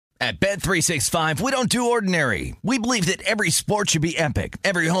At Bet365, we don't do ordinary. We believe that every sport should be epic.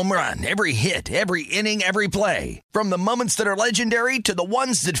 Every home run, every hit, every inning, every play. From the moments that are legendary to the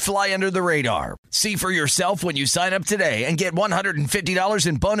ones that fly under the radar. See for yourself when you sign up today and get $150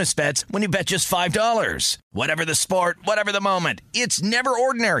 in bonus bets when you bet just $5. Whatever the sport, whatever the moment, it's never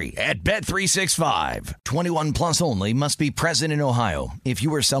ordinary at Bet365. 21 plus only. Must be present in Ohio. If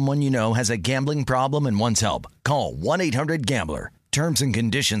you or someone you know has a gambling problem and wants help, call 1-800-GAMBLER. Terms and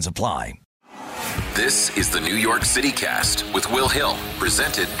conditions apply. This is the New York City Cast with Will Hill,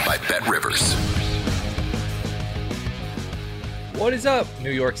 presented by BetRivers. What is up,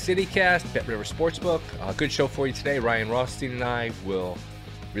 New York City Cast, BetRivers Sportsbook. Good show for you today. Ryan Rothstein and I will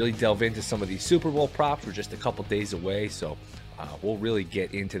really delve into some of these Super Bowl props. We're just a couple days away, so we'll really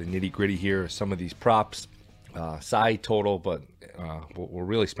get into the nitty-gritty here. Some of these props, side total, but we'll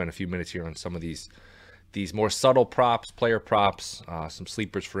really spend a few minutes here on some of these more subtle props, player props, some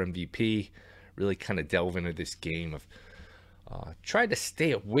sleepers for MVP, really kind of delve into this game of try to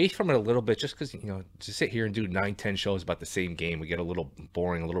stay away from it a little bit, just because, to sit here and do 9-10 shows about the same game, we get a little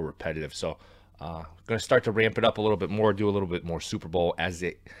boring, a little repetitive. So going to start to ramp it up a little bit more, do a little bit more Super Bowl as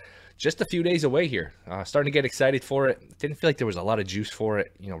it just a few days away here. Starting to get excited for it. Didn't feel like there was a lot of juice for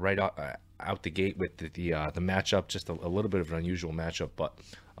it, right out the gate with the matchup, just a little bit of an unusual matchup, but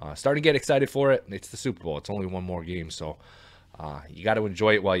starting to get excited for it. It's the Super Bowl. It's only one more game, so you got to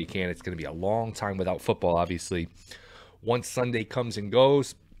enjoy it while you can. It's going to be a long time without football, obviously. Once Sunday comes and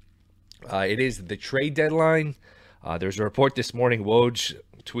goes, it is the trade deadline. There's a report this morning. Woj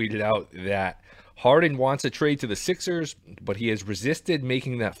tweeted out that Harden wants a trade to the Sixers, but he has resisted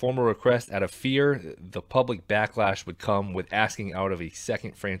making that formal request out of fear the public backlash would come with asking out of a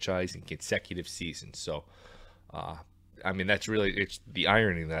second franchise in consecutive seasons. So, that's really, it's the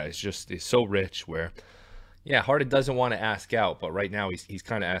irony of that. It's so rich where, Harden doesn't want to ask out, but right now he's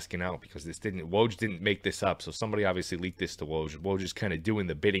kind of asking out because Woj didn't make this up. So somebody obviously leaked this to Woj. Woj is kind of doing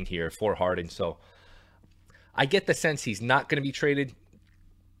the bidding here for Harden. So I get the sense he's not going to be traded.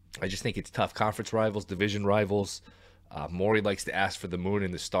 I just think it's tough. Conference rivals, division rivals. Morey likes to ask for the moon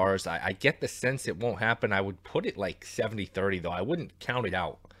and the stars. I get the sense it won't happen. I would put it like 70-30, though. I wouldn't count it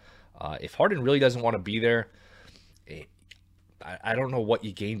out. If Harden really doesn't want to be there, I don't know what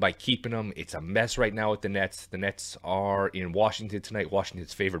you gain by keeping him. It's a mess right now with the Nets. The Nets are in Washington tonight.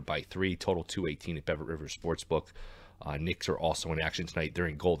 Washington's favored by 3, total 218 at BetRivers Sportsbook. Knicks are also in action tonight. They're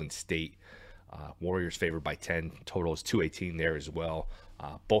in Golden State. Warriors favored by 10, total is 218 there as well.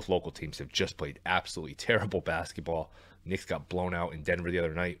 Both local teams have just played absolutely terrible basketball. Knicks got blown out in Denver the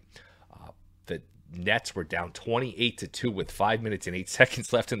other night. The Nets were down 28-2 with 5 minutes and 8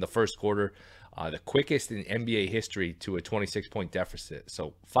 seconds left in the first quarter. The quickest in NBA history to a 26-point deficit.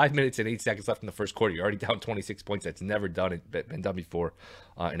 So 5 minutes and 8 seconds left in the first quarter. You're already down 26 points. That's never been done before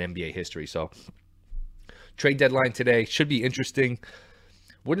in NBA history. So trade deadline today should be interesting.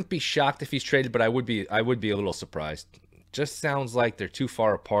 Wouldn't be shocked if he's traded, but I would be a little surprised. Just sounds like they're too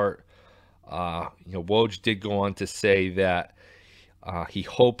far apart. Woj did go on to say that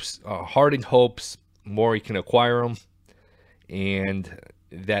Harden hopes Morey can acquire him, and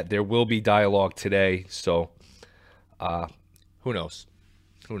that there will be dialogue today. So who knows?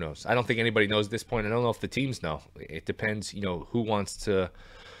 I don't think anybody knows at this point. I don't know if the teams know. It depends, who wants to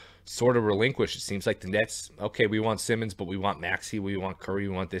sort of relinquish. It seems like the Nets, okay, we want Simmons, but we want Maxey, we want Curry,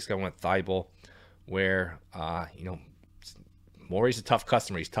 we want this guy, we want Thibault, where, Morey's a tough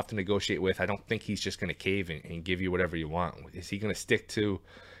customer. He's tough to negotiate with. I don't think he's just going to cave and give you whatever you want. Is he going to stick to,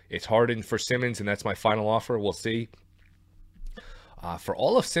 it's Harden for Simmons, and that's my final offer? We'll see. For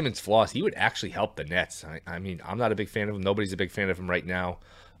all of Simmons' flaws, he would actually help the Nets. I'm not a big fan of him. Nobody's a big fan of him right now.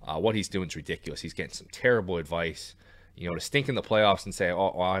 What he's doing is ridiculous. He's getting some terrible advice. To stink in the playoffs and say,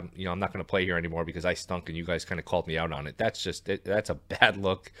 I'm not going to play here anymore because I stunk and you guys kind of called me out on it. That's a bad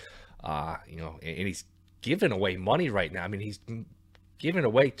look. And he's giving away money right now. He's giving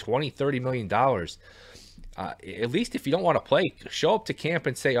away $20, $30 million. At least if you don't want to play, show up to camp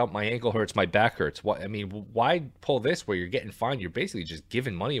and say, my ankle hurts, my back hurts. Why pull this where you're getting fined? You're basically just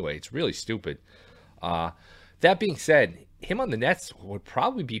giving money away. It's really stupid. That being said, him on the Nets would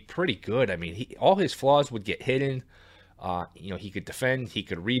probably be pretty good. All his flaws would get hidden. He could defend, he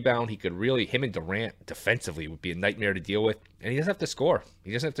could rebound, him and Durant defensively would be a nightmare to deal with. And he doesn't have to score.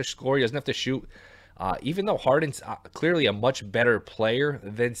 He doesn't have to shoot. Even though Harden's clearly a much better player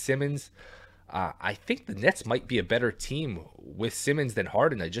than Simmons, I think the Nets might be a better team with Simmons than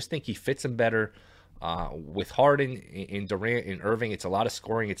Harden. I just think he fits him better. With Harden and Durant and Irving, it's a lot of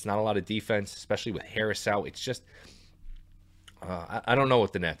scoring. It's not a lot of defense, especially with Harris out. It's just, I don't know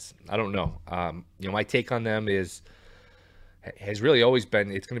with the Nets. I don't know. My take on them is has really always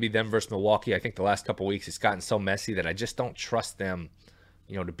been, it's going to be them versus Milwaukee. I think the last couple of weeks it's gotten so messy that I just don't trust them,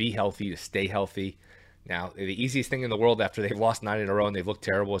 to be healthy, to stay healthy. Now, the easiest thing in the world after they've lost 9 in a row and they've looked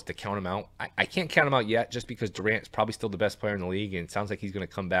terrible is to count them out. I can't count them out yet just because Durant's probably still the best player in the league, and it sounds like he's going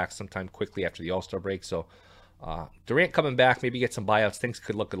to come back sometime quickly after the All-Star break. So Durant coming back, maybe get some buyouts. Things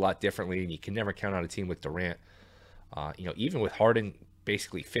could look a lot differently, and you can never count out a team with Durant. Even with Harden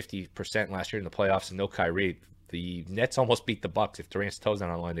basically 50% last year in the playoffs and no Kyrie, the Nets almost beat the Bucks. If Durant's toes not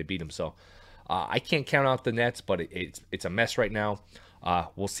on the line, they beat them. So I can't count out the Nets, but it's a mess right now.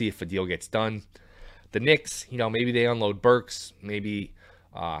 We'll see if a deal gets done. The Knicks, maybe they unload Burks, maybe,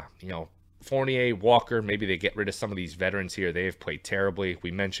 Fournier, Walker, maybe they get rid of some of these veterans here. They have played terribly.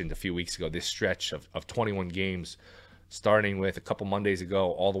 We mentioned a few weeks ago this stretch of 21 games, starting with a couple Mondays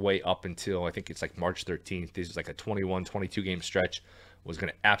ago, all the way up until I think it's like March 13th. This is like a 21, 22 game stretch, was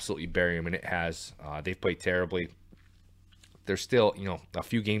going to absolutely bury them, and it has. They've played terribly. They're still, a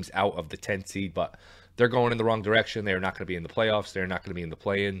few games out of the 10th seed, but they're going in the wrong direction. They're not going to be in the playoffs. They're not going to be in the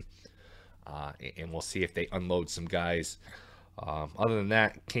play-in. And we'll see if they unload some guys. Other than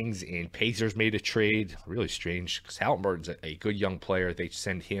that, Kings and Pacers made a trade. Really strange because Halliburton's a good young player. They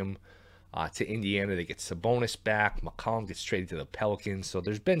send him to Indiana. They get Sabonis back. McCollum gets traded to the Pelicans. So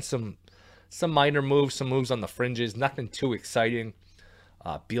there's been some minor moves, some moves on the fringes. Nothing too exciting.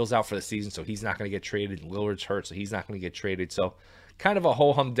 Beal's out for the season, so he's not going to get traded. Lillard's hurt, so he's not going to get traded. So kind of a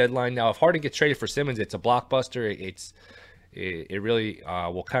ho-hum deadline. Now, if Harden gets traded for Simmons, it's a blockbuster. It really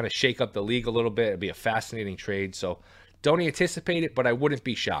will kind of shake up the league a little bit. It'll be a fascinating trade. So don't anticipate it, but I wouldn't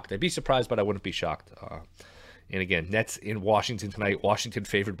be shocked. I'd be surprised, but I wouldn't be shocked. And again, Nets in Washington tonight. Washington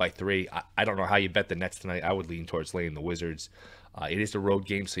favored by 3. I don't know how you bet the Nets tonight. I would lean towards laying the Wizards. It is a road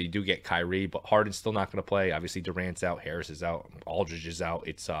game, so you do get Kyrie, but Harden's still not going to play. Obviously, Durant's out. Harris is out. Aldridge is out.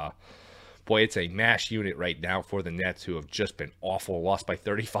 It's a mash unit right now for the Nets, who have just been awful. Lost by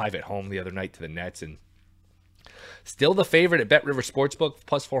 35 at home the other night to the Nets, and still the favorite at Bet River Sportsbook,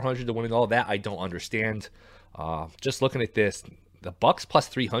 plus 400 to win it all. That I don't understand. Just looking at this, the Bucks plus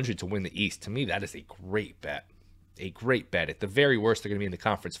 300 to win the East. To me, that is a great bet. A great bet. At the very worst, they're going to be in the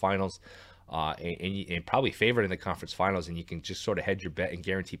conference finals, and probably favored in the conference finals, and you can just sort of hedge your bet and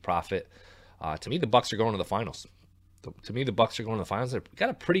guarantee profit. To me, the Bucks are going to the finals. They've got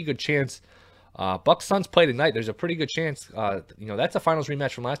a pretty good chance. Bucks Suns play tonight. There's a pretty good chance. That's a finals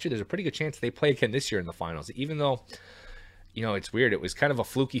rematch from last year. There's a pretty good chance they play again this year in the finals. Even though, it's weird. It was kind of a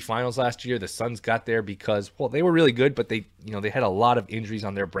fluky finals last year. The Suns got there because, they were really good, but they had a lot of injuries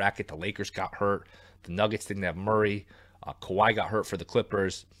on their bracket. The Lakers got hurt. The Nuggets didn't have Murray. Kawhi got hurt for the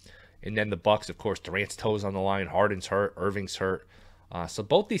Clippers. And then the Bucks, of course, Durant's toes on the line. Harden's hurt. Irving's hurt. So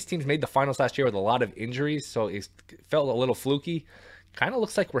both these teams made the finals last year with a lot of injuries. So it felt a little fluky. Kind of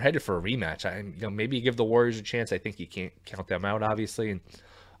looks like we're headed for a rematch. Maybe you give the Warriors a chance. I think you can't count them out, obviously. And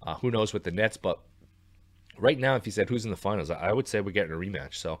who knows with the Nets. But right now, if you said who's in the finals, I would say we're getting a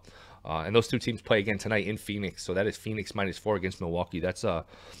rematch. So, and those two teams play again tonight in Phoenix. So that is Phoenix -4 against Milwaukee. That's a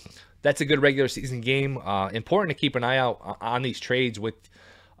good regular season game. Important to keep an eye out on these trades with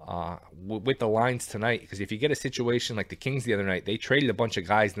the lines tonight, because if you get a situation like the Kings the other night, they traded a bunch of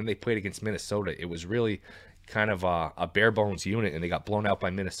guys and then they played against Minnesota. It was really kind of a bare bones unit, and they got blown out by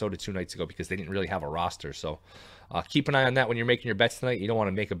Minnesota 2 nights ago because they didn't really have a roster. So keep an eye on that when you're making your bets tonight. You don't want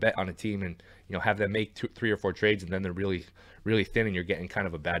to make a bet on a team and have them make 3 or 4 trades and then they're really, really thin and you're getting kind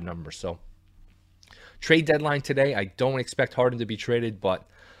of a bad number. So trade deadline today. I don't expect Harden to be traded, but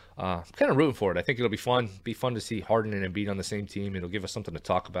I'm kind of rooting for it. I think it'll be fun. Be fun to see Harden and Embiid on the same team. It'll give us something to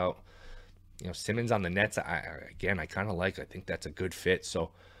talk about. Simmons on the Nets, I kind of like. I think that's a good fit.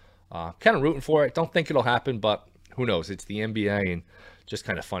 So kind of rooting for it. Don't think it'll happen, but who knows? It's the NBA, and just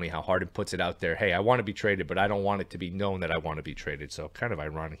kind of funny how Harden puts it out there. Hey, I want to be traded, but I don't want it to be known that I want to be traded. So kind of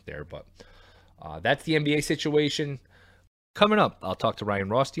ironic there, but that's the NBA situation. Coming up, I'll talk to Ryan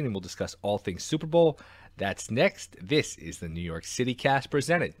Rothstein, and we'll discuss all things Super Bowl. That's next. This is the New York City Cast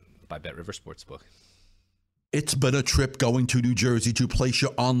presented by Bet River Sportsbook. It's been a trip going to New Jersey to place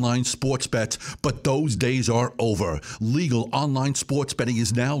your online sports bets, but those days are over. Legal online sports betting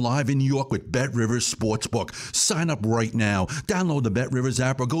is now live in New York with BetRivers Sportsbook. Sign up right now. Download the BetRivers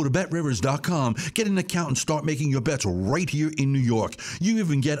app or go to BetRivers.com. Get an account and start making your bets right here in New York. You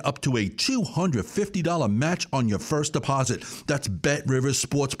even get up to a $250 match on your first deposit. That's BetRivers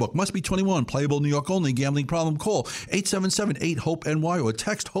Sportsbook. Must be 21. Playable New York only. Gambling problem? Call 877-8-HOPE-NY or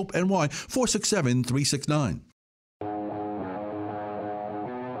text HOPE-NY 467-369.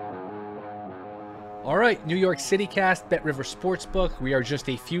 All right, New York City Cast, Bet River Sportsbook. We are just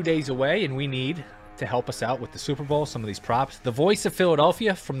a few days away, and we need to help us out with the Super Bowl, some of these props. The voice of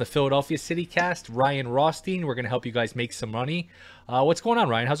Philadelphia from the Philadelphia CityCast, Ryan Rothstein. We're going to help you guys make some money. What's going on,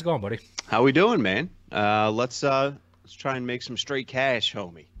 Ryan? How's it going, buddy? How we doing, man? Let's try and make some straight cash,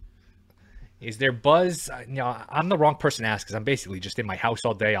 homie. Is there buzz? I'm the wrong person to ask because I'm basically just in my house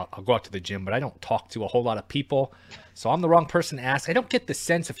all day. I'll go out to the gym, but I don't talk to a whole lot of people. So I'm the wrong person to ask. I don't get the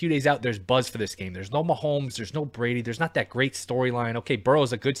sense a few days out there's buzz for this game. There's no Mahomes. There's no Brady. There's not that great storyline. Okay,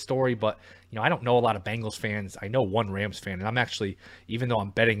 Burrow's a good story, but I don't know a lot of Bengals fans. I know one Rams fan, and I'm actually, even though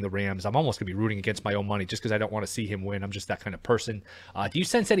I'm betting the Rams, I'm almost going to be rooting against my own money just because I don't want to see him win. I'm just that kind of person. Do you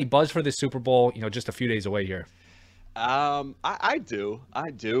sense any buzz for this Super Bowl, just a few days away here? I do,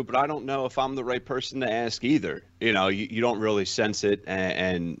 but I don't know if I'm the right person to ask either. You don't really sense it,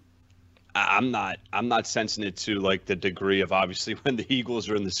 and I'm not sensing it to like the degree of obviously when the Eagles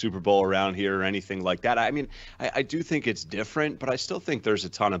are in the Super Bowl around here or anything like that. I mean, I do think it's different, but I still think there's a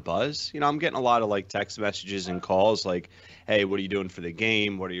ton of buzz. I'm getting a lot of like text messages and calls like, hey, what are you doing for the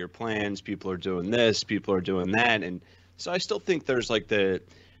game? What are your plans? People are doing this, people are doing that. And so I still think there's like the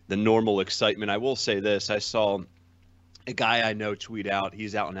normal excitement. I will say this, I saw a guy I know tweet out,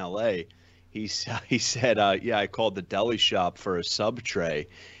 he's out in LA. He said, yeah, I called the deli shop for a sub tray.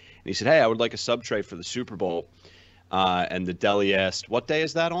 And he said, hey, I would like a sub tray for the Super Bowl. And the deli asked, what day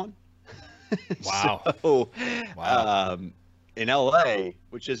is that on? Wow. So, wow. In LA,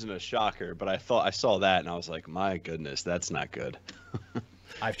 which isn't a shocker, but I saw that and I was like, my goodness, that's not good.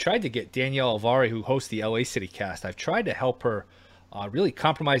 I've tried to get Danielle Alvari, who hosts the LA CityCast. I've tried to help her really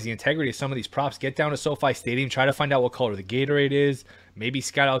compromise the integrity of some of these props. Get down to SoFi Stadium, try to find out what color the Gatorade is, maybe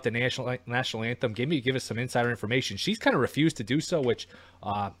scout out the national anthem, give us some insider information. She's kind of refused to do so, which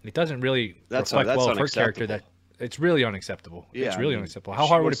it doesn't really reflect well of her character. That it's really unacceptable. Yeah, it's really unacceptable. How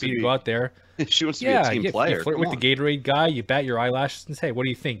hard would it be to go out there? She wants to be a team player. You flirt with the Gatorade guy, you bat your eyelashes and say, hey, what do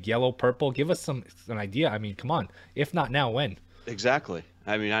you think? Yellow, purple? Give us an idea. I mean, come on. If not now, when? Exactly.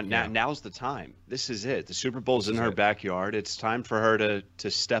 I mean, now's the time. This is it. The Super Bowl's in her backyard. It's time for her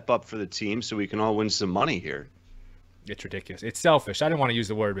to step up for the team so we can all win some money here. It's ridiculous. It's selfish. I didn't want to use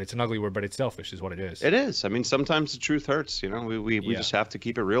the word, but it's an ugly word, but it's selfish is what it is. It is. I mean, sometimes the truth hurts. We just have to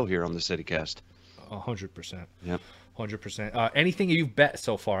keep it real here on the CityCast. 100%. Yep. 100%. Anything you've bet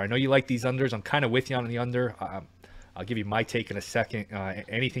so far? I know you like these unders. I'm kind of with you on the under. I'll give you my take in a second.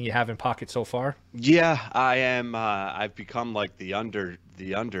 Anything you have in pocket so far? Yeah, I am. I've become like the under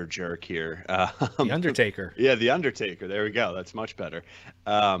jerk here. The Undertaker. Yeah, the Undertaker. There we go. That's much better.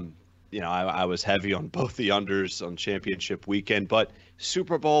 I was heavy on both the unders on championship weekend, but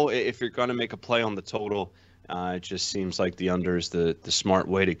Super Bowl, if you're going to make a play on the total, it just seems like the under is the smart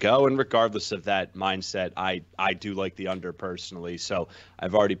way to go. And regardless of that mindset, I do like the under personally. So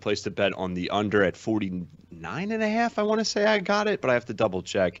I've already placed a bet on the under at 49.5. I want to say I got it, but I have to double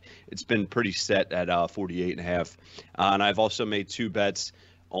check. It's been pretty set at 48.5. And I've also made two bets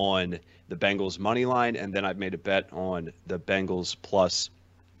on the Bengals money line, and then I've made a bet on the Bengals plus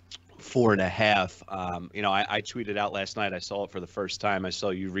 4.5. I tweeted out last night. I saw it for the first time. I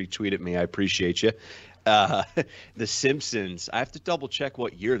saw you retweeted me. I appreciate you. The Simpsons. I have to double check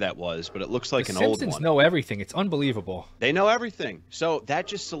what year that was, but it looks like an old one. The Simpsons know everything. It's unbelievable. They know everything. So that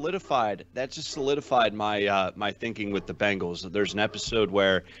just solidified my my thinking with the Bengals. There's an episode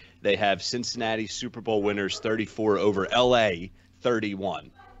where they have Cincinnati Super Bowl winners 34 over LA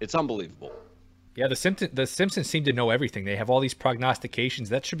 31. It's unbelievable. Yeah, the Simpsons seem to know everything. They have all these prognostications.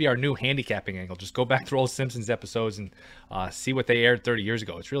 That should be our new handicapping angle. Just go back through all the Simpsons episodes and see what they aired 30 years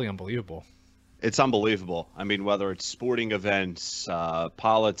ago. It's really unbelievable. It's unbelievable. I mean, whether it's sporting events,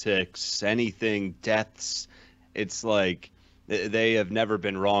 politics, anything, deaths, it's like they have never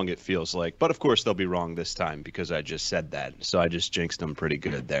been wrong, it feels like. But, of course, they'll be wrong this time because I just said that. So I just jinxed them pretty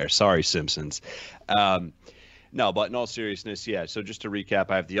good there. Sorry, Simpsons. No, but in all seriousness, yeah. So just to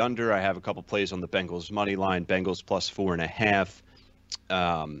recap, I have the under. I have a couple plays on the Bengals money line, Bengals plus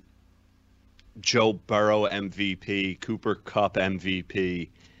 4.5. Joe Burrow MVP, Cooper Kupp MVP.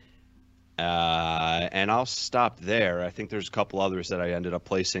 And I'll stop there. I think there's a couple others that I ended up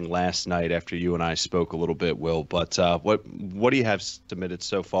placing last night after you and I spoke a little bit, Will. But what do you have submitted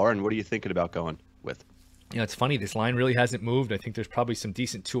so far, and what are you thinking about going with? It's funny. This line really hasn't moved. I think there's probably some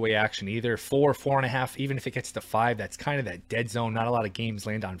decent two-way action either. 4, 4.5, even if it gets to 5, that's kind of that dead zone. Not a lot of games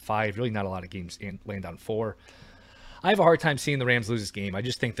land on 5. Really not a lot of games land on 4. I have a hard time seeing the Rams lose this game. I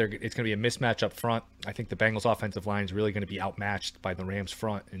just think it's going to be a mismatch up front. I think the Bengals offensive line is really going to be outmatched by the Rams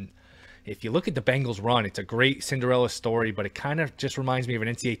front. And if you look at the Bengals run, it's a great Cinderella story, but it kind of just reminds me of an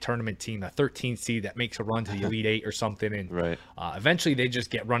NCAA tournament team, a 13 seed that makes a run to the Elite Eight or something, and eventually they just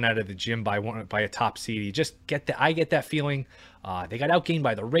get run out of the gym by a top seed. You just I get that feeling. They got outgained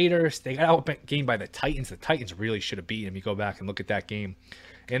by the Raiders. They got outgained by the Titans. The Titans really should have beaten them. You go back and look at that game.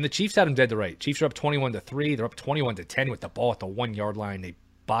 And the Chiefs had them dead to right. Chiefs are up 21-3. They're up 21-10 with the ball at the 1 yard line. They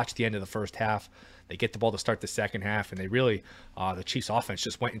botched the end of the first half. They get the ball to start the second half, and they really, the Chiefs offense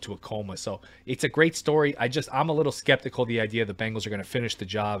just went into a coma. So it's a great story. I'm a little skeptical of the idea the Bengals are going to finish the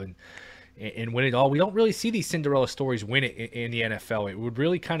job and win it all. We don't really see these Cinderella stories win it in the NFL. It would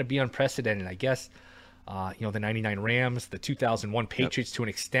really kind of be unprecedented, I guess. The 99 Rams, the 2001 Patriots to an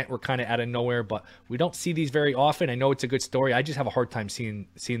extent were kind of out of nowhere, but we don't see these very often. I know it's a good story. I just have a hard time seeing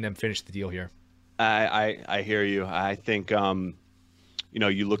them finish the deal here. I hear you. I think,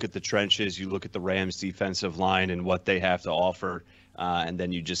 you look at the trenches, you look at the Rams defensive line and what they have to offer, and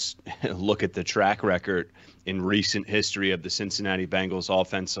then you just look at the track record in recent history of the Cincinnati Bengals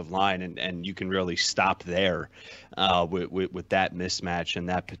offensive line, and you can really stop there with that mismatch and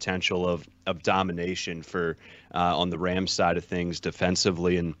that potential of domination for on the Rams side of things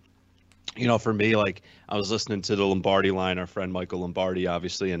defensively. And for me, like, I was listening to the Lombardi line, our friend Michael Lombardi,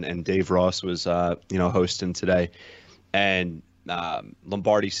 obviously, and Dave Ross was hosting today, and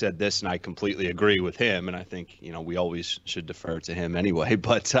Lombardi said this, and I completely agree with him, and I think we always should defer to him anyway,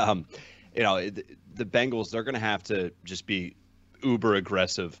 but the Bengals, they're going to have to just be uber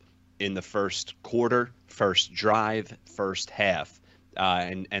aggressive in the first quarter, first drive, first half.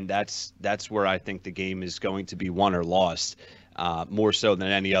 And that's where I think the game is going to be won or lost, more so than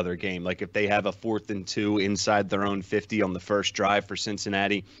any other game. Like, if they have a 4th and 2 inside their own 50 on the first drive for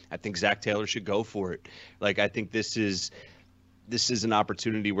Cincinnati, I think Zach Taylor should go for it. Like, I think this is an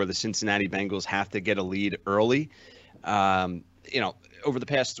opportunity where the Cincinnati Bengals have to get a lead early. Over the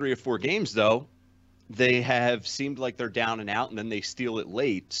past 3 or 4 games, though, they have seemed like they're down and out, and then they steal it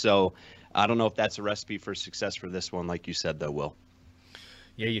late. So I don't know if that's a recipe for success for this one, like you said, though, Will.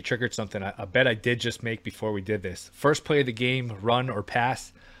 Yeah, you triggered something. I bet I did just make before we did this. First play of the game, run or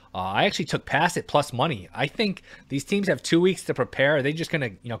pass. I actually took pass at plus money. I think these teams have 2 weeks to prepare. Are they just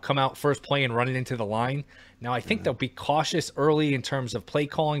going to come out first play and run it into the line? Now, I think they'll be cautious early in terms of play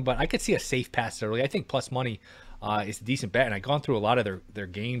calling, but I could see a safe pass early. I think plus money is a decent bet, and I've gone through a lot of their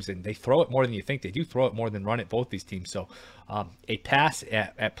games, and they throw it more than you think. They do throw it more than run it, both these teams. So a pass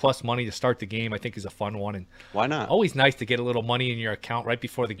at plus money to start the game, I think, is a fun one. And why not? Always nice to get a little money in your account right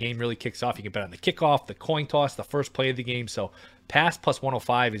before the game really kicks off. You can bet on the kickoff, the coin toss, the first play of the game. So pass plus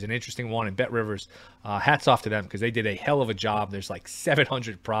 105 is an interesting one, and Bet Rivers, hats off to them because they did a hell of a job. There's like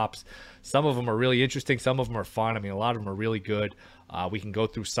 700 props. Some of them are really interesting. Some of them are fun. I mean, a lot of them are really good. We can go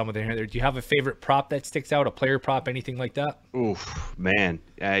through some of them here. Do you have a favorite prop that sticks out, a player prop, anything like that? Oof, man.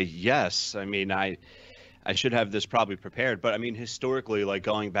 Yes. I mean, I should have this probably prepared, but I mean, historically, like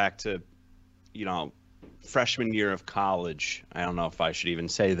going back to, freshman year of college, I don't know if I should even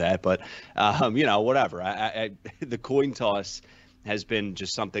say that, but, whatever. The coin toss has been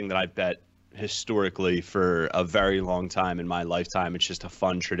just something that I bet historically for a very long time in my lifetime. It's just a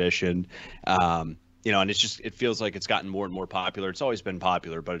fun tradition. And it feels like it's gotten more and more popular. It's always been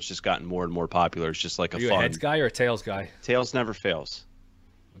popular, but it's just gotten more and more popular. It's just like Are you a heads guy or a tails guy? Tails never fails.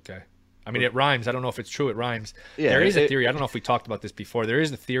 Okay. I mean, it rhymes. I don't know if it's true. It rhymes. Yeah, there is a theory. I don't know if we talked about this before. There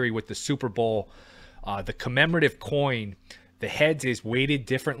is a theory with the Super Bowl, the commemorative coin, the heads is weighted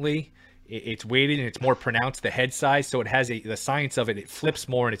differently. It's weighted and it's more pronounced, the head size. So it has the science of it. It flips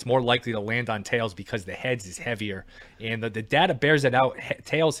more and it's more likely to land on tails because the heads is heavier. And the data bears it out.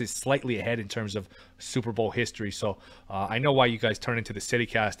 Tails is slightly ahead in terms of Super Bowl history. So I know why you guys turn into the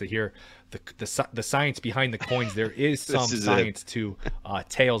CityCast to hear the science behind the coins. There is some science to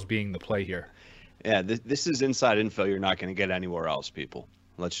tails being the play here. Yeah, this is inside info you're not going to get anywhere else, people.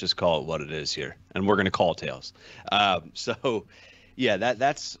 Let's just call it what it is here. And we're going to call tails. Yeah,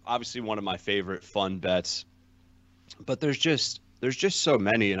 that's obviously one of my favorite fun bets, but there's just so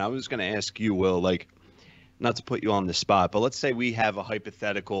many. And I was going to ask you, Will, like, not to put you on the spot, but let's say we have a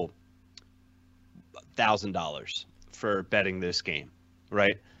hypothetical $1,000 for betting this game,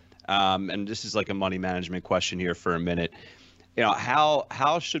 right? And this is like a money management question here for a minute.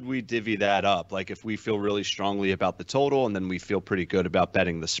 How should we divvy that up? Like, if we feel really strongly about the total and then we feel pretty good about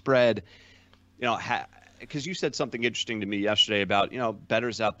betting the spread, because you said something interesting to me yesterday about,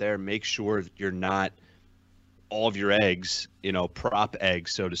 bettors out there, make sure you're not all of your eggs, prop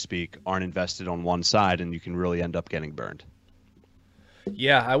eggs, so to speak, aren't invested on one side and you can really end up getting burned.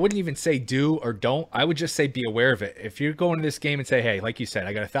 Yeah, I wouldn't even say do or don't. I would just say be aware of it. If you're going to this game and say, hey, like you said,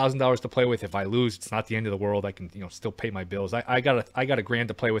 I got $1,000 to play with. If I lose, it's not the end of the world. I can, still pay my bills. I got $1,000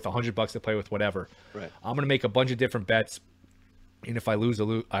 to play with, $100 to play with, whatever. Right. I'm gonna make a bunch of different bets, and if I lose,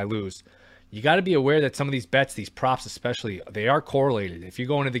 I lose. You got to be aware that some of these bets, these props especially, they are correlated. If you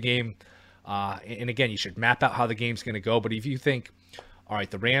go into the game, and again, you should map out how the game's going to go. But if you think, all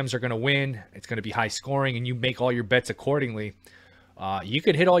right, the Rams are going to win, it's going to be high scoring, and you make all your bets accordingly, you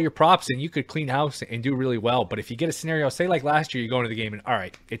could hit all your props and you could clean house and do really well. But if you get a scenario, say like last year, you go into the game and, all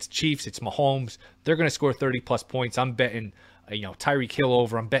right, it's Chiefs, it's Mahomes, they're going to score 30-plus points. I'm betting, Tyreek Hill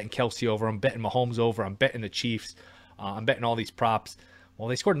over, I'm betting Kelsey over, I'm betting Mahomes over, I'm betting the Chiefs, I'm betting all these props. Well,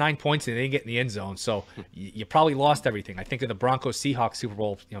 they scored 9 points and they didn't get in the end zone, so you probably lost everything. I think of the Broncos-Seahawks Super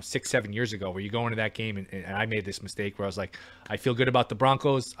Bowl, 6-7 years ago, where you go into that game and I made this mistake where I was like, I feel good about the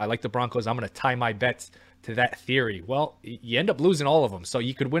Broncos. I like the Broncos. I'm going to tie my bets to that theory. Well, you end up losing all of them, so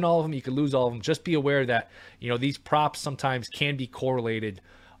you could win all of them, you could lose all of them. Just be aware that these props sometimes can be correlated.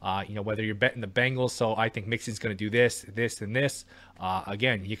 Whether you're betting the Bengals, so I think Mixon's going to do this, and this.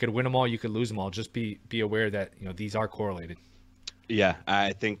 Again, you could win them all, you could lose them all. Just be aware that these are correlated. Yeah,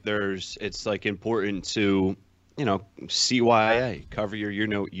 I think it's like important to, CYA, cover your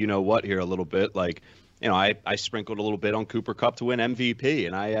you know what here a little bit. Like, I sprinkled a little bit on Cooper Kupp to win MVP,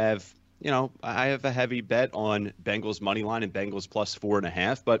 and I have a heavy bet on Bengals money line and Bengals plus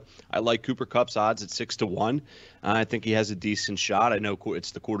 4.5, but I like Cooper Kupp's odds at 6-1. I think he has a decent shot. I know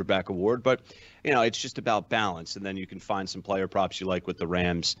it's the quarterback award, but it's just about balance, and then you can find some player props you like with the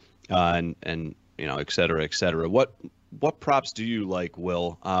Rams, and et cetera, et cetera. What props do you like,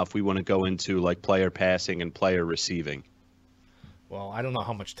 Will, if we want to go into like player passing and player receiving? Well, I don't know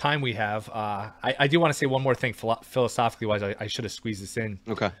how much time we have. I do want to say one more thing philosophically wise. I should have squeezed this in.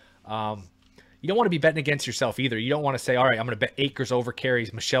 Okay. You don't want to be betting against yourself either. You don't want to say, all right, I'm going to bet Akers over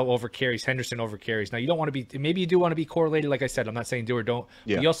carries, Michelle over carries, Henderson over carries. Now, you don't want to be – maybe you do want to be correlated. Like I said, I'm not saying do or don't.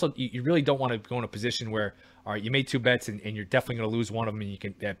 Yeah. But you really don't want to go in a position where, all right, you made 2 bets and you're definitely going to lose one of them,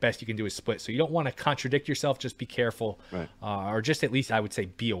 and at best you can do is split. So you don't want to contradict yourself. Just be careful. Right. Or just at least I would say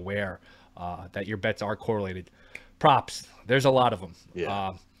be aware that your bets are correlated. Props, there's a lot of them.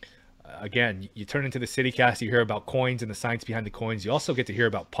 Yeah. Again, you turn into the CityCast, you hear about coins and the science behind the coins. You also get to hear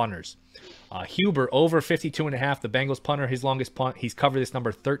about punters. Huber over 52.5, the Bengals punter, his longest punt. He's covered this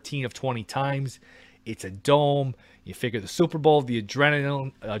number 13 of 20 times. It's a dome. You figure the Super Bowl, the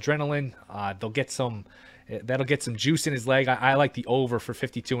adrenaline, that'll get some juice in his leg. I like the over for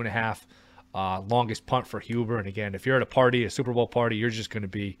 52.5, longest punt for Huber. And again, if you're at a party, a Super Bowl party, you're just going to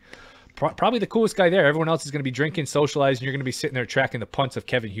be probably the coolest guy there. Everyone else is going to be drinking, socializing. You're going to be sitting there tracking the punts of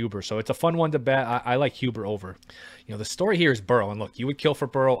Kevin Huber. So it's a fun one to bet. I like Huber over. The story here is Burrow. And look, you would kill for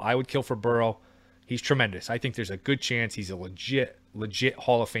Burrow. I would kill for Burrow. He's tremendous. I think there's a good chance he's a legit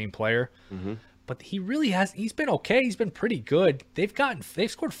Hall of Fame player. Mm-hmm. But he really he's been okay. He's been pretty good. They've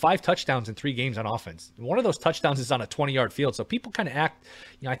scored 5 touchdowns in 3 games on offense. One of those touchdowns is on a 20-yard field. So people kind of act,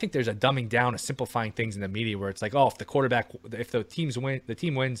 I think there's a dumbing down, a simplifying things in the media where it's like, oh, if the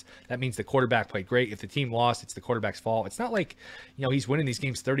team wins, that means the quarterback played great. If the team lost, it's the quarterback's fault. It's not like, he's winning these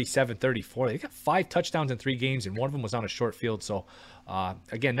games 37-34. They got 5 touchdowns in 3 games, and one of them was on a short field. So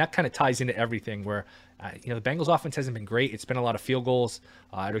again, that kind of ties into everything where, the Bengals offense hasn't been great. It's been a lot of field goals.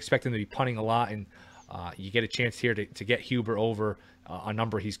 I'd expect them to be punting a lot, and you get a chance here to get Huber over a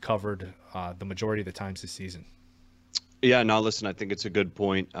number he's covered the majority of the times this season. Yeah, no, listen, I think it's a good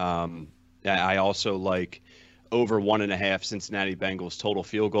point. I also like over 1.5 Cincinnati Bengals total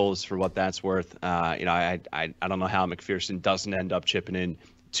field goals for what that's worth. I don't know how McPherson doesn't end up chipping in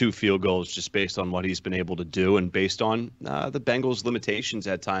 2 field goals just based on what he's been able to do and based on the Bengals' limitations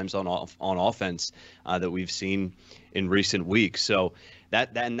at times on offense that we've seen in recent weeks. So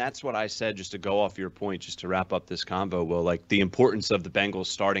that's what I said, just to go off your point, just to wrap up this convo, Will, like the importance of the Bengals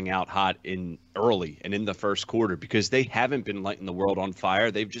starting out hot early and in the first quarter, because they haven't been lighting the world on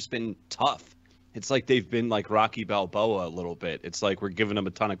fire. They've just been tough. It's like they've been like Rocky Balboa a little bit. It's like we're giving them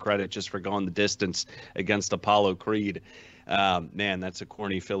a ton of credit just for going the distance against Apollo Creed. Man, that's a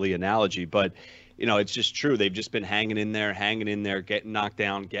corny Philly analogy, but it's just true. They've just been hanging in there, getting knocked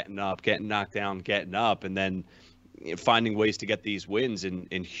down, getting up, getting knocked down, getting up, and then finding ways to get these wins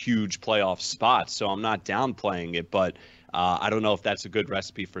in huge playoff spots. So I'm not downplaying it, but I don't know if that's a good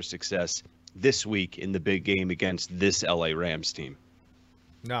recipe for success this week in the big game against this LA Rams team.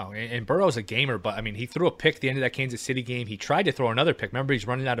 No, and Burrow's a gamer, but he threw a pick at the end of that Kansas City game. He tried to throw another pick. Remember, he's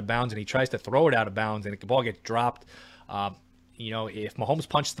running out of bounds, and he tries to throw it out of bounds, and the ball gets dropped. if Mahomes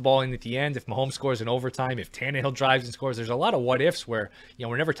punches the ball in at the end, if Mahomes scores in overtime, if Tannehill drives and scores, there's a lot of what ifs where,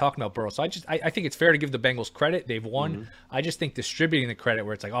 we're never talking about Burrow. So I think it's fair to give the Bengals credit. They've won. Mm-hmm. I just think distributing the credit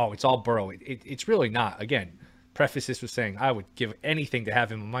where it's like, oh, it's all Burrow. It's really not. Again, preface this with saying I would give anything to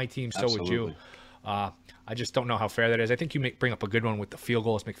have him on my team. So Absolutely. would you. I just don't know how fair that is. I think you bring up a good one with the field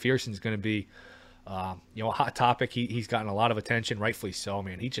goals. McPherson's going to be, a hot topic. He's gotten a lot of attention, rightfully so,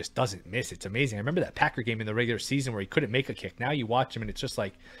 man. He just doesn't miss. It's amazing. I remember that Packer game in the regular season where he couldn't make a kick. Now you watch him and it's just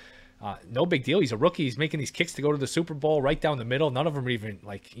like, no big deal. He's a rookie. He's making these kicks to go to the Super Bowl right down the middle. None of them are even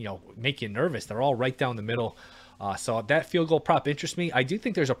make you nervous. They're all right down the middle. So that field goal prop interests me. I do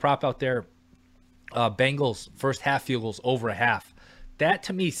think there's a prop out there. Bengals first half field goals over a half. That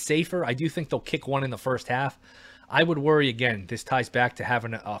to me is safer. I do think they'll kick one in the first half. I would worry, again, this ties back to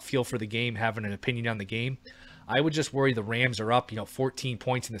having a feel for the game, having an opinion on the game. I would just worry the Rams are up, 14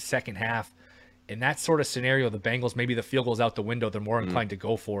 points in the second half. In that sort of scenario, the Bengals, maybe the field goal's out the window. They're more inclined to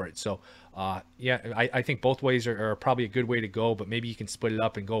go for it. So, I think both ways are probably a good way to go, but maybe you can split it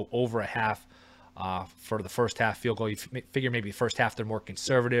up and go over a half for the first half field goal. You figure maybe the first half they're more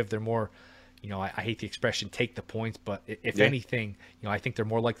conservative. They're more, I hate the expression take the points, but if anything, I think they're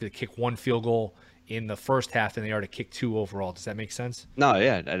more likely to kick one field goal in the first half than they are to kick two overall. Does that make sense? No,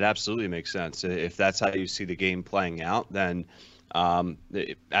 yeah, it absolutely makes sense. If that's how you see the game playing out, then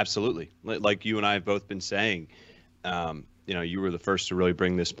absolutely. Like you and I have both been saying, you were the first to really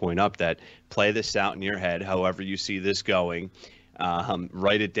bring this point up, that play this out in your head, however you see this going,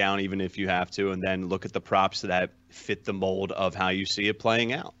 write it down even if you have to, and then look at the props that fit the mold of how you see it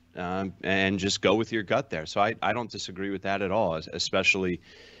playing out, and just go with your gut there. So I don't disagree with that at all, especially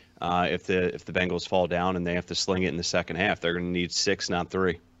if the Bengals fall down and they have to sling it in the second half. They're going to need 6, not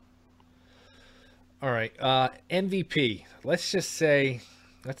 3. All right, MVP. Let's just say,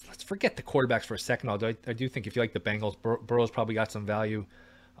 let's forget the quarterbacks for a second. Although I do think if you like the Bengals, Burrow's probably got some value.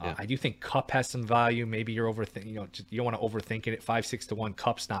 I do think Kupp has some value. Maybe you're overthinking. You don't want to overthink it. At 5-6 to 1,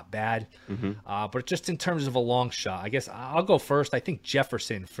 Kupp's not bad. Mm-hmm. But just in terms of a long shot, I guess I'll go first. I think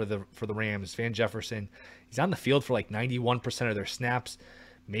Jefferson for the Rams. Van Jefferson, he's on the field for like 91% of their snaps.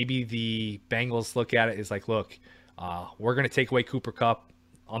 Maybe the Bengals look at it as like, look, we're going to take away Cooper Kupp,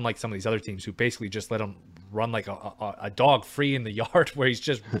 unlike some of these other teams who basically just let him run like a dog free in the yard where he's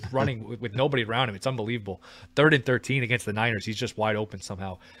just running with nobody around him. It's unbelievable. 3rd and 13 against the Niners. He's just wide open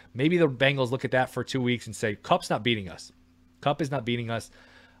somehow. Maybe the Bengals look at that for 2 weeks and say, Kupp's not beating us. Kupp is not beating us.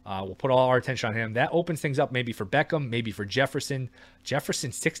 We'll put all our attention on him. That opens things up maybe for Beckham, maybe for Jefferson.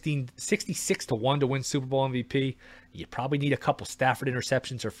 Jefferson 66 to 1 to win Super Bowl MVP. You probably need a couple Stafford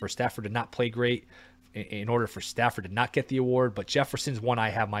interceptions or for Stafford to not play great in order for Stafford to not get the award. But Jefferson's one I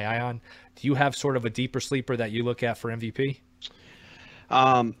have my eye on. Do you have sort of a deeper sleeper that you look at for MVP?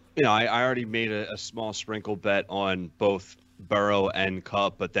 I already made a small sprinkle bet on both Burrow and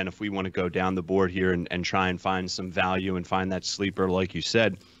Kupp, but then if we want to go down the board here and try and find some value and find that sleeper, like you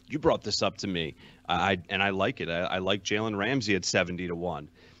said, you brought this up to me, and I like it. I like Jalen Ramsey at 70 to 1.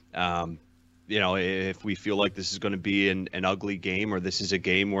 If we feel like this is going to be an ugly game, or this is a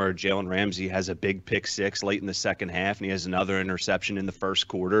game where Jalen Ramsey has a big pick six late in the second half and he has another interception in the first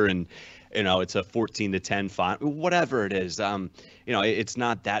quarter, and it's a 14 to 10 fine, whatever it is, it's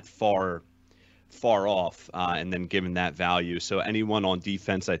not that far off, and then given that value. So anyone on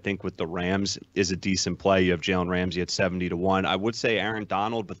defense, I think with the Rams is a decent play. You have Jalen Ramsey at 70 to 1. I would say Aaron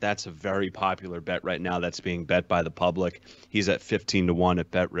Donald, but that's a very popular bet right now. That's being bet by the public. He's at 15 to 1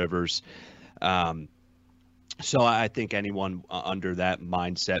 at Bet Rivers. So I think anyone under that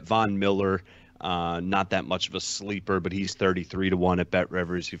mindset. Von Miller, not that much of a sleeper, but he's 33 to 1 at Bet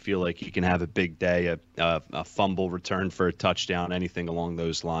Rivers. You feel like he can have a big day, a fumble return for a touchdown, anything along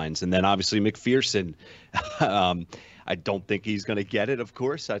those lines. And then obviously McPherson. I don't think he's going to get it, of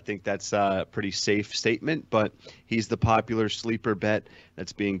course. I think that's a pretty safe statement, but he's the popular sleeper bet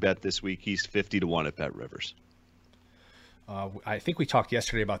that's being bet this week. He's 50 to 1 at Bet Rivers. I think we talked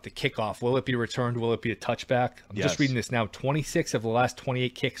yesterday about the kickoff. Will it be returned? Will it be a touchback? I'm just reading this now. 26 of the last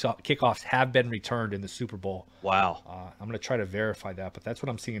 28 kickoffs have been returned in the Super Bowl. Wow. I'm going to try to verify that, but that's what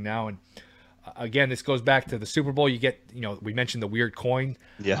I'm seeing now. And again, this goes back to the Super Bowl. You get, we mentioned the weird coin.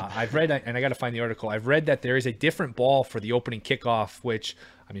 Yeah. I've read, and I got to find the article. I've read that there is a different ball for the opening kickoff, which,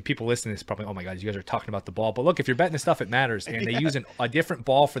 people listening to this probably, oh my God, you guys are talking about the ball. But look, if you're betting this stuff, it matters. And they use a different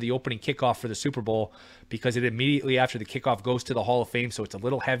ball for the opening kickoff for the Super Bowl because it immediately after the kickoff goes to the Hall of Fame. So it's a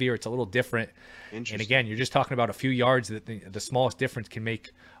little heavier. It's a little different. And again, you're just talking about a few yards that the smallest difference can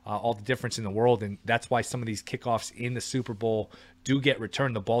make all the difference in the world. And that's why some of these kickoffs in the Super Bowl do get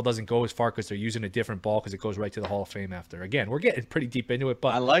returned. The ball doesn't go as far because they're using a different ball because it goes right to the Hall of Fame after. Again, we're getting pretty deep into it,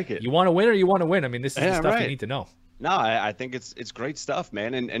 but I like it. You want to win or you want to win. This is the stuff you need to know. No, I think it's great stuff,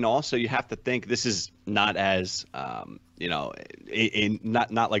 man. And also you have to think this is not as not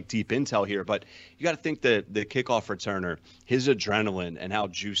like deep intel here, but you got to think the kickoff returner, his adrenaline and how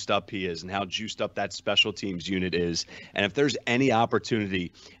juiced up he is and how juiced up that special teams unit is. And if there's any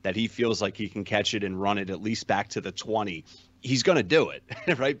opportunity that he feels like he can catch it and run it at least back to the 20, he's going to do it,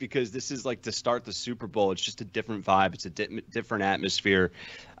 right? Because this is like to start the Super Bowl. It's just a different vibe. It's a different atmosphere.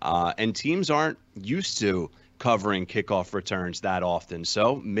 And teams aren't used to covering kickoff returns that often.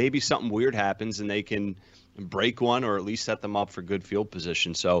 So maybe something weird happens and they can break one or at least set them up for good field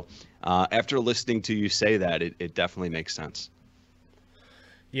position. So after listening to you say that, it definitely makes sense.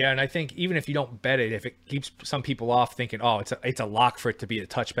 Yeah, and I think even if you don't bet it, if it keeps some people off thinking, oh, it's a lock for it to be a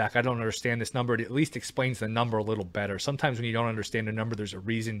touchback, I don't understand this number, it at least explains the number a little better. Sometimes when you don't understand a number, there's a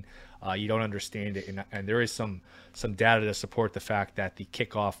reason you don't understand it. And there is some data to support the fact that the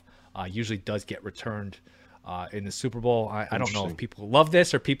kickoff usually does get returned in the Super Bowl. I don't know if people love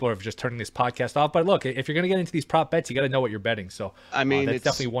this or people are just turning this podcast off. But look, if you're going to get into these prop bets, you got to know what you're betting. So I mean, that's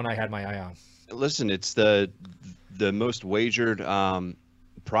definitely one I had my eye on. Listen, it's the most wagered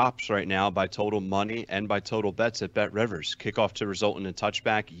props right now by total money and by total bets at Bet Rivers. Kickoff to result in a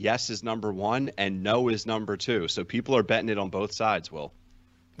touchback, yes is number one and no is number two. So people are betting it on both sides, Will.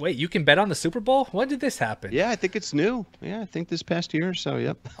 Wait, you can bet on the Super Bowl? When did this happen? Yeah, I think it's new. Yeah, I think this past year or so,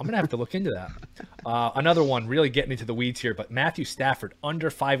 yep. I'm going to have to look into that. Another one, really getting into the weeds here, but Matthew Stafford,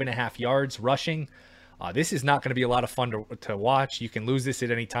 under 5.5 yards rushing. This is not going to be a lot of fun to watch. You can lose this at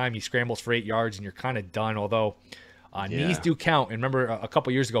any time. He scrambles for 8 yards and you're kind of done, although knees do count. And remember, a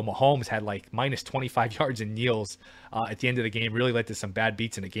couple years ago, Mahomes had like minus 25 yards in kneels at the end of the game. Really led to some bad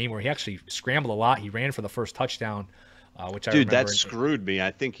beats in the game where he actually scrambled a lot. He ran for the first touchdown. Dude, that screwed me.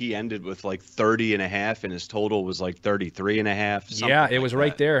 I think he ended with like 30 and a half and his total was like 33 and a half. Yeah, it was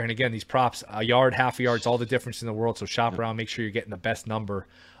right there. And again, these props, a yard, half a yard, it's all the difference in the world. So shop around, make sure you're getting the best number.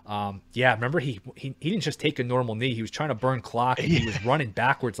 Remember he didn't just take a normal knee. He was trying to burn clock and he was running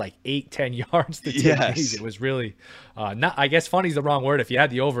backwards like 8-10 yards to 10 knees. It was really not, I guess funny is the wrong word. If you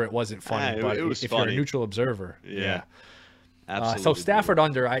had the over, it wasn't funny, but if you're a neutral observer. Yeah. Absolutely. So Stafford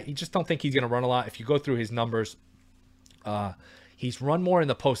under, I just don't think he's going to run a lot. If you go through his numbers, he's run more in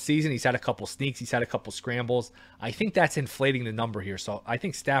the postseason. He's had a couple sneaks. He's had a couple scrambles. I think that's inflating the number here. So I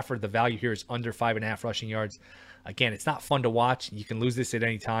think Stafford, the value here is under 5.5 rushing yards. Again, it's not fun to watch. You can lose this at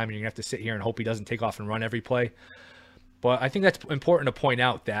any time, and you're going to have to sit here and hope he doesn't take off and run every play. But I think that's important to point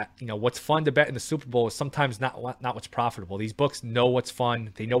out that, what's fun to bet in the Super Bowl is sometimes not what's profitable. These books know what's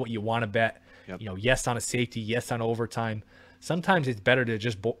fun. They know what you want to bet. Yep. Yes on a safety, yes on overtime. Sometimes it's better to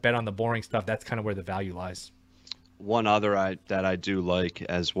just bet on the boring stuff. That's kind of where the value lies. One other that I do like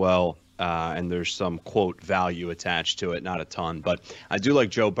as well, and there's some, quote, value attached to it, not a ton, but I do like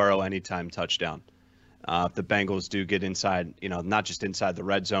Joe Burrow anytime touchdown. If the Bengals do get inside, not just inside the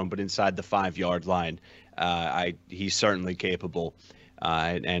red zone, but inside the 5-yard line, he's certainly capable.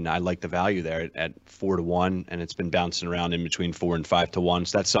 And I like the value there at 4-1, and it's been bouncing around in between 4 and 5-1.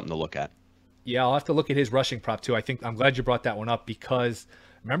 So that's something to look at. Yeah, I'll have to look at his rushing prop too. I'm glad you brought that one up because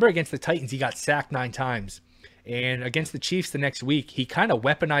remember against the Titans, he got sacked 9 times. And against the Chiefs the next week, he kind of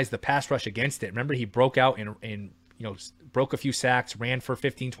weaponized the pass rush against it. Remember, he broke out and broke a few sacks, ran for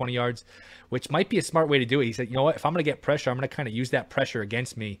 15, 20 yards, which might be a smart way to do it. He said, you know what, if I'm going to get pressure, I'm going to kind of use that pressure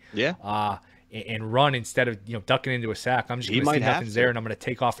against me. Yeah. And run instead of ducking into a sack. I'm just going to see nothing's there, and I'm going to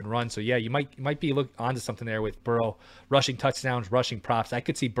take off and run. So yeah, you might be onto something there with Burrow rushing touchdowns, rushing props. I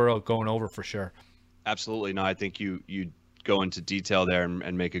could see Burrow going over for sure. Absolutely. No, I think you go into detail there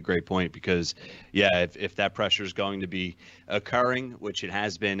and make a great point because, yeah, if that pressure is going to be occurring, which it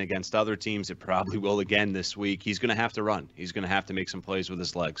has been against other teams, it probably will again this week. He's going to have to run. He's going to have to make some plays with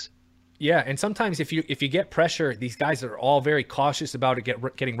his legs. Yeah, and sometimes if you get pressure, these guys are all very cautious about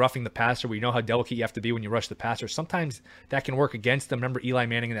it getting roughing the passer. We know how delicate you have to be when you rush the passer. Sometimes that can work against them. Remember Eli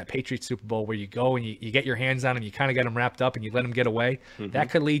Manning in that Patriots Super Bowl where you go and you get your hands on him, you kind of get him wrapped up and you let him get away. Mm-hmm. That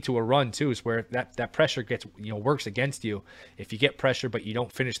could lead to a run too, is where that pressure gets works against you. If you get pressure but you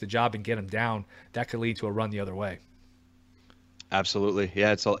don't finish the job and get him down, that could lead to a run the other way. Absolutely.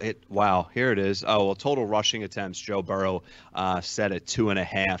 Yeah, wow, here it is. Oh, well, total rushing attempts, Joe Burrow set at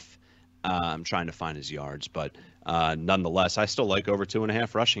 2.5. I'm trying to find his yards, but nonetheless, I still like over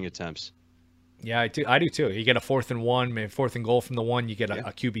 2.5 rushing attempts. Yeah, I do too. You get a 4th and 1, maybe 4th and goal from the 1. You get a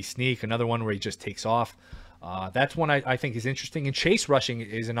QB sneak, another one where he just takes off. That's one I think is interesting. And chase rushing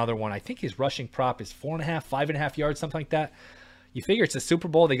is another one. I think his rushing prop is 4.5, 5.5 yards, something like that. you figure it's a Super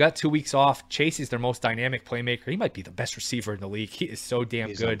Bowl. They got 2 weeks off. Chase is their most dynamic playmaker. He might be the best receiver in the league. He is so damn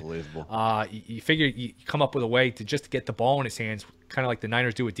He's good. Unbelievable. You figure you come up with a way to just get the ball in his hands, kind of like the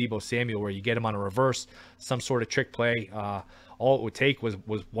Niners do with Deebo Samuel, where you get him on a reverse, some sort of trick play. All it would take was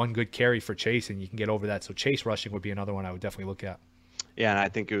one good carry for Chase, and you can get over that. So Chase rushing would be another one I would definitely look at. Yeah, and I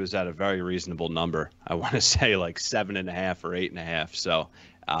think it was at a very reasonable number. I want to say like 7.5 or 8.5. So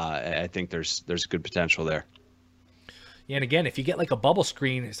I think there's good potential there. Yeah, and again, if you get like a bubble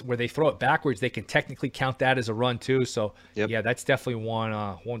screen where they throw it backwards, they can technically count that as a run too. So yeah, that's definitely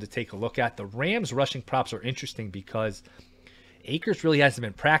one to take a look at. The Rams rushing props are interesting because Akers really hasn't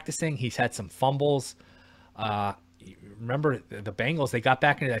been practicing. He's had some fumbles. Remember the Bengals, they got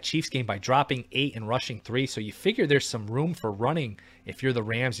back into that Chiefs game by dropping 8 and rushing 3. So you figure there's some room for running if you're the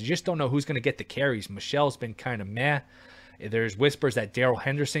Rams. You just don't know who's going to get the carries. Michelle's been kind of meh. There's whispers that Darrell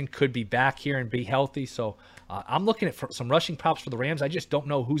Henderson could be back here and be healthy. So I'm looking at some rushing props for the Rams. I just don't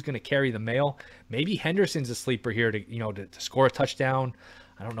know who's going to carry the mail. Maybe Henderson's a sleeper here to score a touchdown.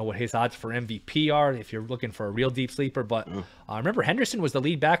 I don't know what his odds for MVP are if you're looking for a real deep sleeper. But remember, Henderson was the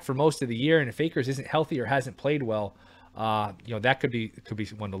lead back for most of the year. And if Akers isn't healthy or hasn't played well, that could be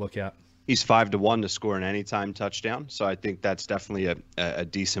one to look at. He's 5-1 to score an anytime touchdown. So I think that's definitely a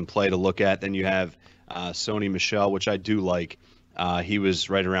decent play to look at. Then you have Sony Michel, which I do like. He was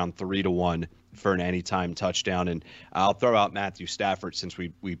right around 3-1 for an anytime touchdown. And I'll throw out Matthew Stafford since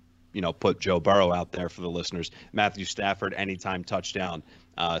we put Joe Burrow out there for the listeners. Matthew Stafford anytime touchdown,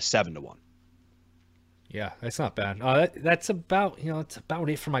 7-1. Yeah, that's not bad. That's about it's about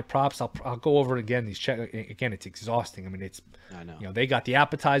it for my props. I'll go over it again. Again, it's exhausting. I mean, I know. They got the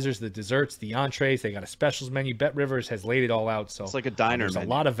appetizers, the desserts, the entrees. They got a specials menu. Bet Rivers has laid it all out. So it's like a diner. There's a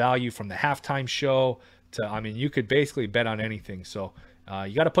lot of value from the halftime show to you could basically bet on anything. So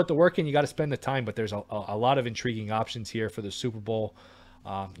you got to put the work in. You got to spend the time. But there's a lot of intriguing options here for the Super Bowl.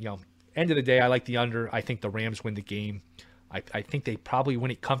 End of the day, I like the under. I think the Rams win the game. I think they probably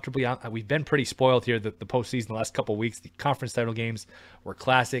win it comfortably. We've been pretty spoiled here the postseason the last couple of weeks. The conference title games were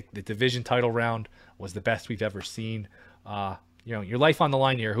classic. The division title round was the best we've ever seen. Your life on the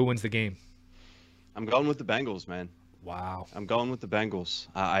line here. Who wins the game? I'm going with the Bengals, man. Wow. I'm going with the Bengals.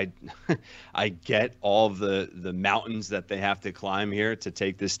 I get all of the mountains that they have to climb here to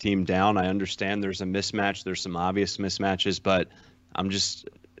take this team down. I understand there's a mismatch. There's some obvious mismatches, but I'm just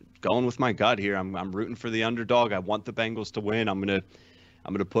going with my gut here. I'm rooting for the underdog. I want the Bengals to win. I'm gonna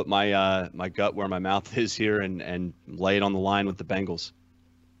put my my gut where my mouth is here and lay it on the line with the Bengals.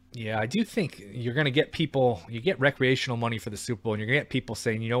 Yeah, I do think you're going to get people, you get recreational money for the Super Bowl, and you're going to get people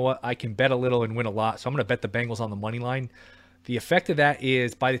saying, you know what, I can bet a little and win a lot, so I'm going to bet the Bengals on the money line. The effect of that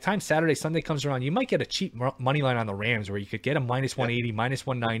is by the time Saturday, Sunday comes around, you might get a cheap money line on the Rams where you could get a minus 180, minus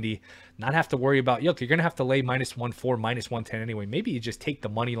 190, not have to worry about, look, you're going to have to lay minus 140, minus 110 anyway. Maybe you just take the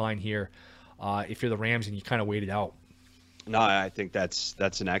money line here if you're the Rams and you kind of wait it out. No, I think that's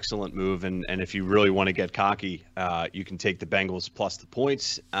an excellent move, and if you really want to get cocky, you can take the Bengals plus the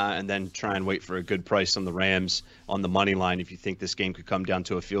points, and then try and wait for a good price on the Rams on the money line if you think this game could come down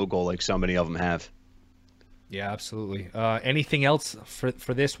to a field goal like so many of them have. Yeah, absolutely. Anything else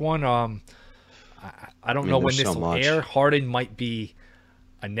for this one? I don't know when this will air. Harden might be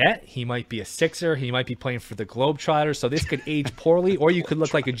a net. He might be a Sixer. He might be playing for the Globetrotters. So this could age poorly, or you could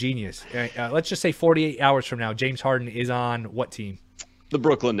look like a genius. Let's just say 48 hours from now, James Harden is on what team? The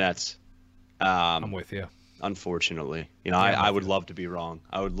Brooklyn Nets. I'm with you. Unfortunately, I would love to be wrong.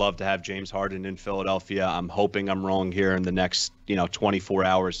 I would love to have James Harden in Philadelphia. I'm hoping I'm wrong here in the next, 24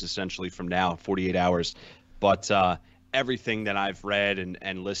 hours, essentially from now, 48 hours. But everything that I've read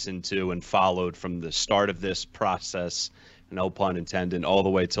and listened to and followed from the start of this process, no pun intended, all the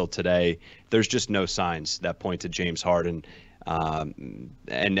way till today, there's just no signs that point to James Harden and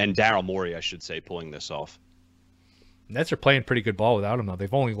Daryl Morey, I should say, pulling this off. Nets are playing pretty good ball without him, though.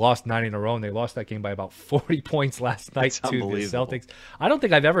 They've only lost 9 in a row, and they lost that game by about 40 points last night to the Celtics. I don't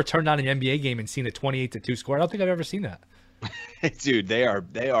think I've ever turned on an NBA game and seen a 28-2 score. I don't think I've ever seen that. Dude, they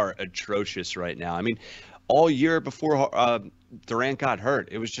are atrocious right now. I mean, all year before Durant got hurt,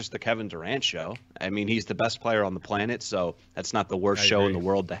 it was just the Kevin Durant show. I mean, he's the best player on the planet, so that's not the worst show in the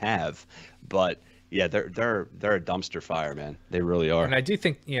world to have. But yeah, they're a dumpster fire, man. They really are. And I do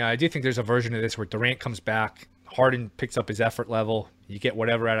think there's a version of this where Durant comes back, Harden picks up his effort level, you get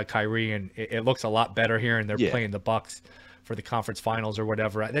whatever out of Kyrie, and it looks a lot better here. And they're playing the Bucks for the conference finals or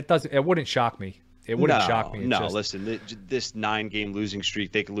whatever. It wouldn't shock me. It wouldn't shock me. Listen, this 9-game losing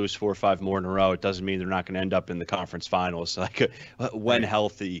streak, they could lose 4 or 5 more in a row. It doesn't mean they're not going to end up in the conference finals. Like, when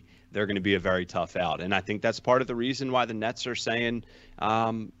healthy, they're going to be a very tough out. And I think that's part of the reason why the Nets are saying,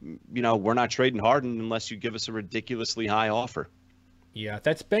 we're not trading Harden unless you give us a ridiculously high offer. Yeah,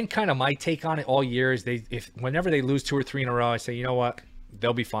 that's been kind of my take on it all year. Is whenever they lose 2 or 3 in a row, I say, you know what,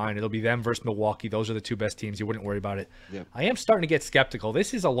 they'll be fine. It'll be them versus Milwaukee. Those are the 2 best teams. You wouldn't worry about it. Yep. I am starting to get skeptical.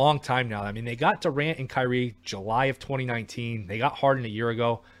 This is a long time now. I mean, they got Durant and Kyrie July of 2019. They got Harden a year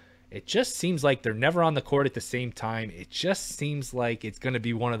ago. It just seems like they're never on the court at the same time. It just seems like it's going to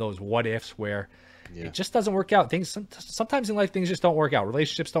be one of those what ifs where it just doesn't work out. Sometimes in life, things just don't work out.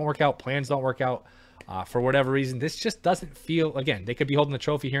 Relationships don't work out. Plans don't work out. For whatever reason, this just doesn't feel, again, they could be holding the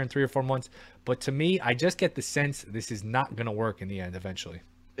trophy here in 3 or 4 months, but to me, I just get the sense this is not going to work in the end eventually.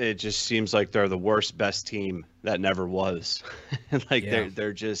 It just seems like they're the worst, best team that never was.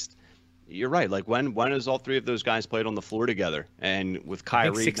 They're just, you're right. Like when has all 3 of those guys played on the floor together? And with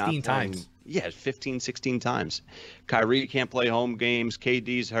Kyrie 16 times. Yeah, 15, 16 times. Kyrie can't play home games.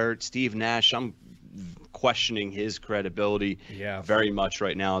 KD's hurt. Steve Nash, I'm questioning his credibility very much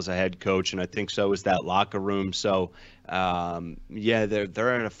right now as a head coach, and I think so is that locker room. So,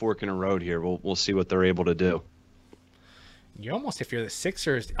 they're at a fork in a road here. We'll see what they're able to do. You almost, if you're the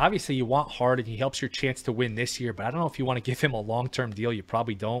Sixers, obviously you want Harden. He helps your chance to win this year, but I don't know if you want to give him a long-term deal. You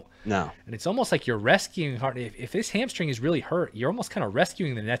probably don't. No. And it's almost like you're rescuing Harden. If this hamstring is really hurt, you're almost kind of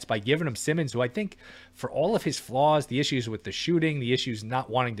rescuing the Nets by giving him Simmons, who I think for all of his flaws, the issues with the shooting, the issues not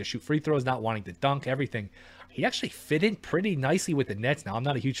wanting to shoot free throws, not wanting to dunk, everything, he actually fit in pretty nicely with the Nets. Now, I'm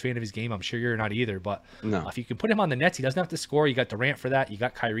not a huge fan of his game. I'm sure you're not either. But if you can put him on the Nets, he doesn't have to score. You got Durant for that. You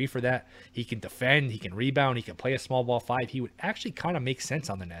got Kyrie for that. He can defend. He can rebound. He can play a small ball 5. He would actually kind of make sense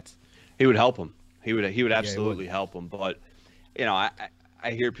on the Nets. He would help him. He would absolutely help him. But, I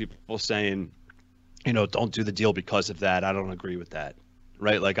hear people saying, don't do the deal because of that. I don't agree with that.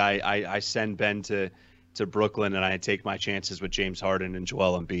 Right? Like I send Ben to Brooklyn and I take my chances with James Harden and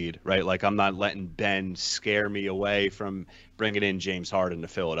Joel Embiid, right? Like I'm not letting Ben scare me away from bringing in James Harden to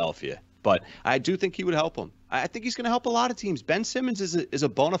Philadelphia. But I do think he would help him. I think he's going to help a lot of teams. Ben Simmons is a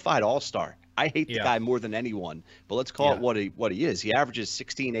bona fide all-star. I hate the guy more than anyone, but let's call it what he is. He averages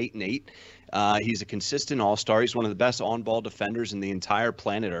 16, 8, and 8. He's a consistent all-star. He's one of the best on-ball defenders in the entire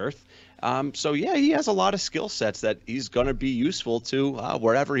planet Earth. He has a lot of skill sets that he's going to be useful to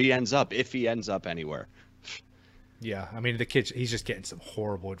wherever he ends up, if he ends up anywhere. Yeah, I mean, the kid, he's just getting some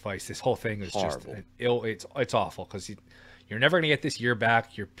horrible advice. This whole thing is horrible. It's awful because you're never going to get this year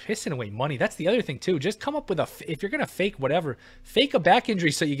back. You're pissing away money. That's the other thing, too. Just come up with if you're going to fake whatever, fake a back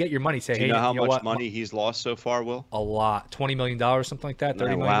injury so you get your money. Say, Do you know how much money he's lost so far, Will? A lot. $20 million, something like that,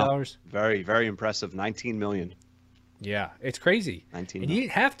 $30 million. Very, very impressive. $19 million. Yeah, it's crazy. 19 and you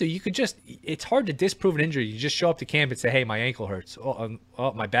didn't have to. You could just, it's hard to disprove an injury. You just show up to camp and say, hey, my ankle hurts. Oh,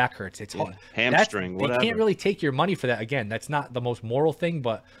 my back hurts. It's hard. Hamstring, whatever. They can't really take your money for that. Again, that's not the most moral thing,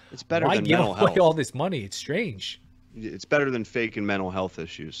 but it's better why than give mental away health. all this money? It's strange. It's better than faking mental health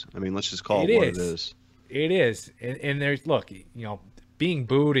issues. I mean, let's just call it what it is. It is. And there's, look, being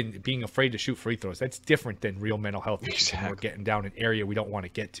booed and being afraid to shoot free throws, that's different than real mental health issues. Exactly. We're getting down an area we don't want to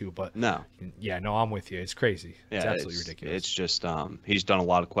get to, but no, I'm with you. It's crazy. Yeah, it's absolutely ridiculous. It's just he's done a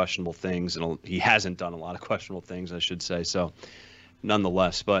lot of questionable things, and he hasn't done a lot of questionable things, I should say. So,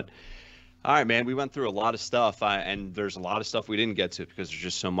 nonetheless, but all right, man, we went through a lot of stuff, and there's a lot of stuff we didn't get to because there's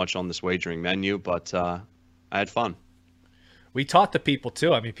just so much on this wagering menu. But I had fun. We taught the people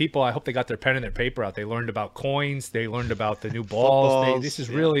too. I mean, people, I hope they got their pen and their paper out. They learned about coins. They learned about the new balls.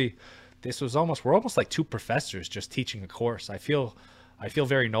 We're almost like 2 professors just teaching a course. I feel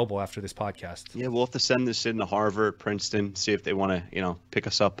very noble after this podcast. Yeah, we'll have to send this in to Harvard, Princeton, see if they want to, pick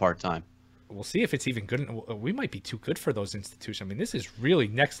us up part-time. We'll see if it's even good. We might be too good for those institutions. I mean, this is really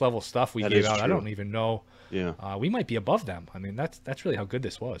next level stuff we gave out. True. I don't even know. Yeah. We might be above them. I mean, that's really how good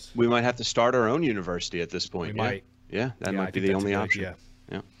this was. We might have to start our own university at this point. We might. Yeah, that might be the only option.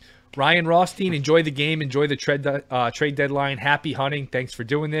 Yeah. Ryan Rothstein, enjoy the game. Enjoy the trade deadline. Happy hunting. Thanks for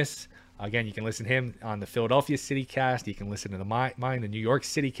doing this. Again, you can listen to him on the Philadelphia City Cast. You can listen to mine, the New York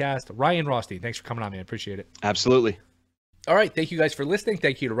City Cast. Ryan Rothstein, thanks for coming on, man. Appreciate it. Absolutely. All right, thank you guys for listening.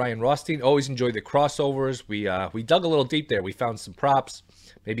 Thank you to Ryan Rothstein. Always enjoy the crossovers. We dug a little deep there. We found some props,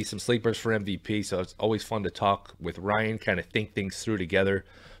 maybe some sleepers for MVP. So it's always fun to talk with Ryan, kind of think things through together.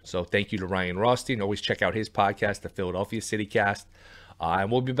 So thank you to Ryan Rothstein. Always check out his podcast, the Philadelphia City Cast.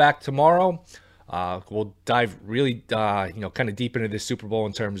 And we'll be back tomorrow. We'll dive really, kind of deep into this Super Bowl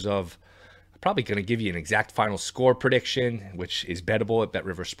in terms of probably going to give you an exact final score prediction, which is bettable at Bet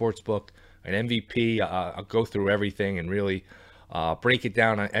River Sportsbook. An MVP, I'll go through everything and really break it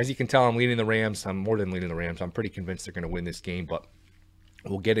down. As you can tell, I'm leaning the Rams. I'm more than leaning the Rams. I'm pretty convinced they're going to win this game, but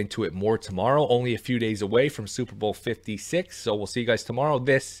we'll get into it more tomorrow. Only a few days away from Super Bowl 56, so we'll see you guys tomorrow.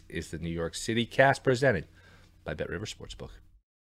 This is the New York City Cast presented by Bet River Sportsbook.